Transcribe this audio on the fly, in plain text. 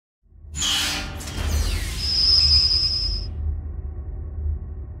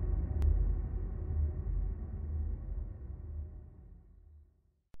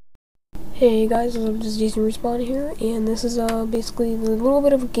Hey guys, this is Jason Respawn here, and this is basically a little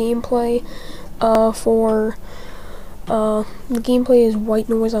bit of gameplay for the gameplay is White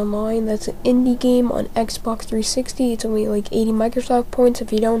Noise Online. That's an indie game on Xbox 360. It's only like 80 Microsoft points.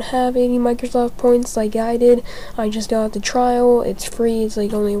 If you don't have 80 Microsoft points like I did, I just got the trial. It's free. It's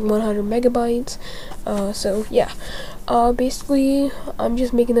like only 100 megabytes. So yeah, basically I'm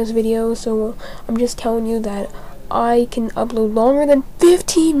just making this video, so I'm just telling you that I can upload longer than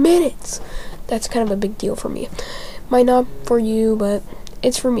 15 minutes. That's kind of a big deal for me. Might not for you, but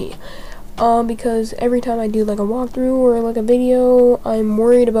it's for me. Because every time I do like a walkthrough or like a video, I'm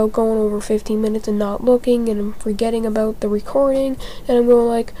worried about going over 15 minutes and not looking, and I'm forgetting about the recording, and I'm going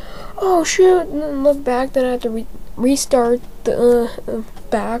like, oh shoot, and then look back, then I have to restart the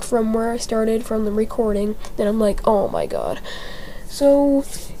back from where I started from the recording. Then I'm like, oh my god. So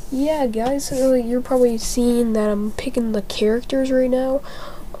yeah guys, you're probably seeing that I'm picking the characters right now.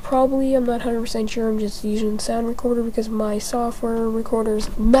 Probably, I'm not 100% sure. I'm just using sound recorder because my software recorder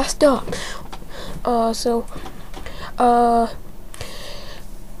is messed up.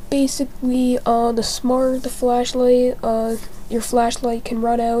 Basically, the flashlight, your flashlight can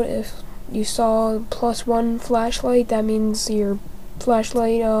run out if you saw +1 flashlight. That means your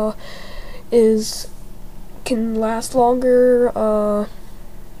flashlight can last longer.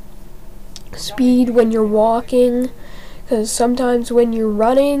 Speed when you're walking, because sometimes when you're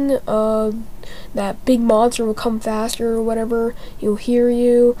running, that big monster will come faster or whatever. You'll hear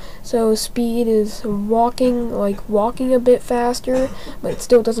you. So speed is walking a bit faster, but it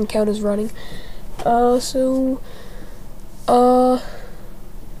still doesn't count as running. Yeah,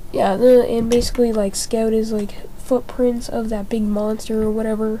 and basically like scout is like footprints of that big monster or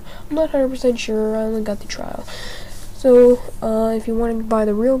whatever. I'm not 100% sure. I only got the trial. So, if you want to buy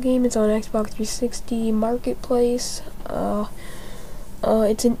the real game, it's on Xbox 360 Marketplace.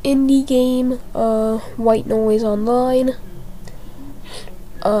 It's an indie game, White Noise Online.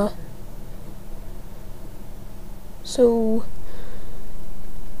 So,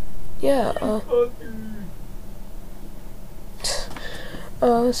 yeah,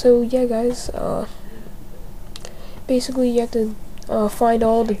 so yeah guys, basically you have to, find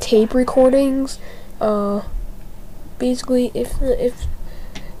all the tape recordings. Basically, if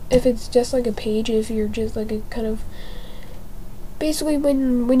it's just like a page, if you're just like a kind of, basically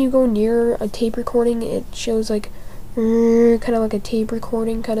when you go near a tape recording, it shows like kind of like a tape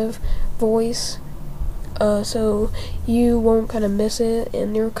recording kind of voice, so you won't kind of miss it,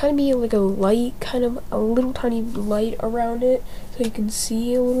 and there'll kind of be like a light, kind of a little tiny light around it, so you can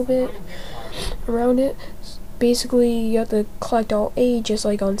see a little bit around it. Basically, you have to collect all 8, just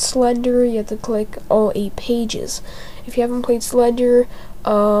like on Slender. You have to click all 8 pages. If you haven't played Slender,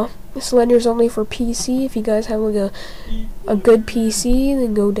 Slender's only for PC. If you guys have like a good PC,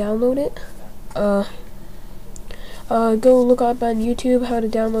 then go download it. Go look up on YouTube how to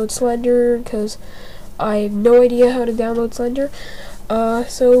download Slender, because I have no idea how to download Slender.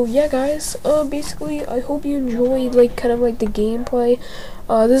 So yeah guys, basically I hope you enjoyed like kind of like the gameplay.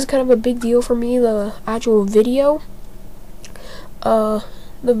 This is kind of a big deal for me, the actual video.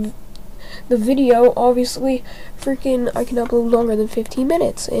 The video, obviously, freaking, I can upload longer than 15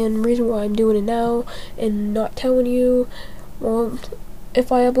 minutes, and the reason why I'm doing it now and not telling you, well,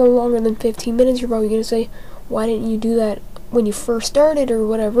 if I upload longer than 15 minutes, you're probably gonna say, why didn't you do that when you first started or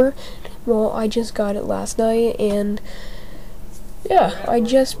whatever? Well, I just got it last night, and yeah, I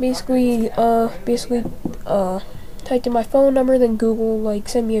just basically typed in my phone number, then Google like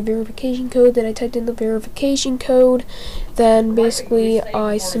sent me a verification code, then I typed in the verification code, then basically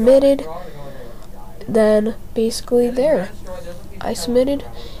I submitted, then basically there, I submitted,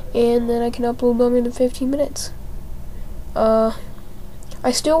 and then I can upload longer than 15 minutes. I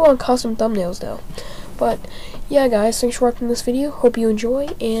still want custom thumbnails though. But yeah guys, thanks for watching this video. Hope you enjoy,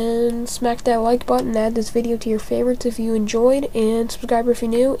 and smack that like button, add this video to your favorites if you enjoyed, and subscribe if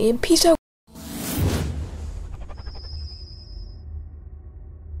you're new, and peace out.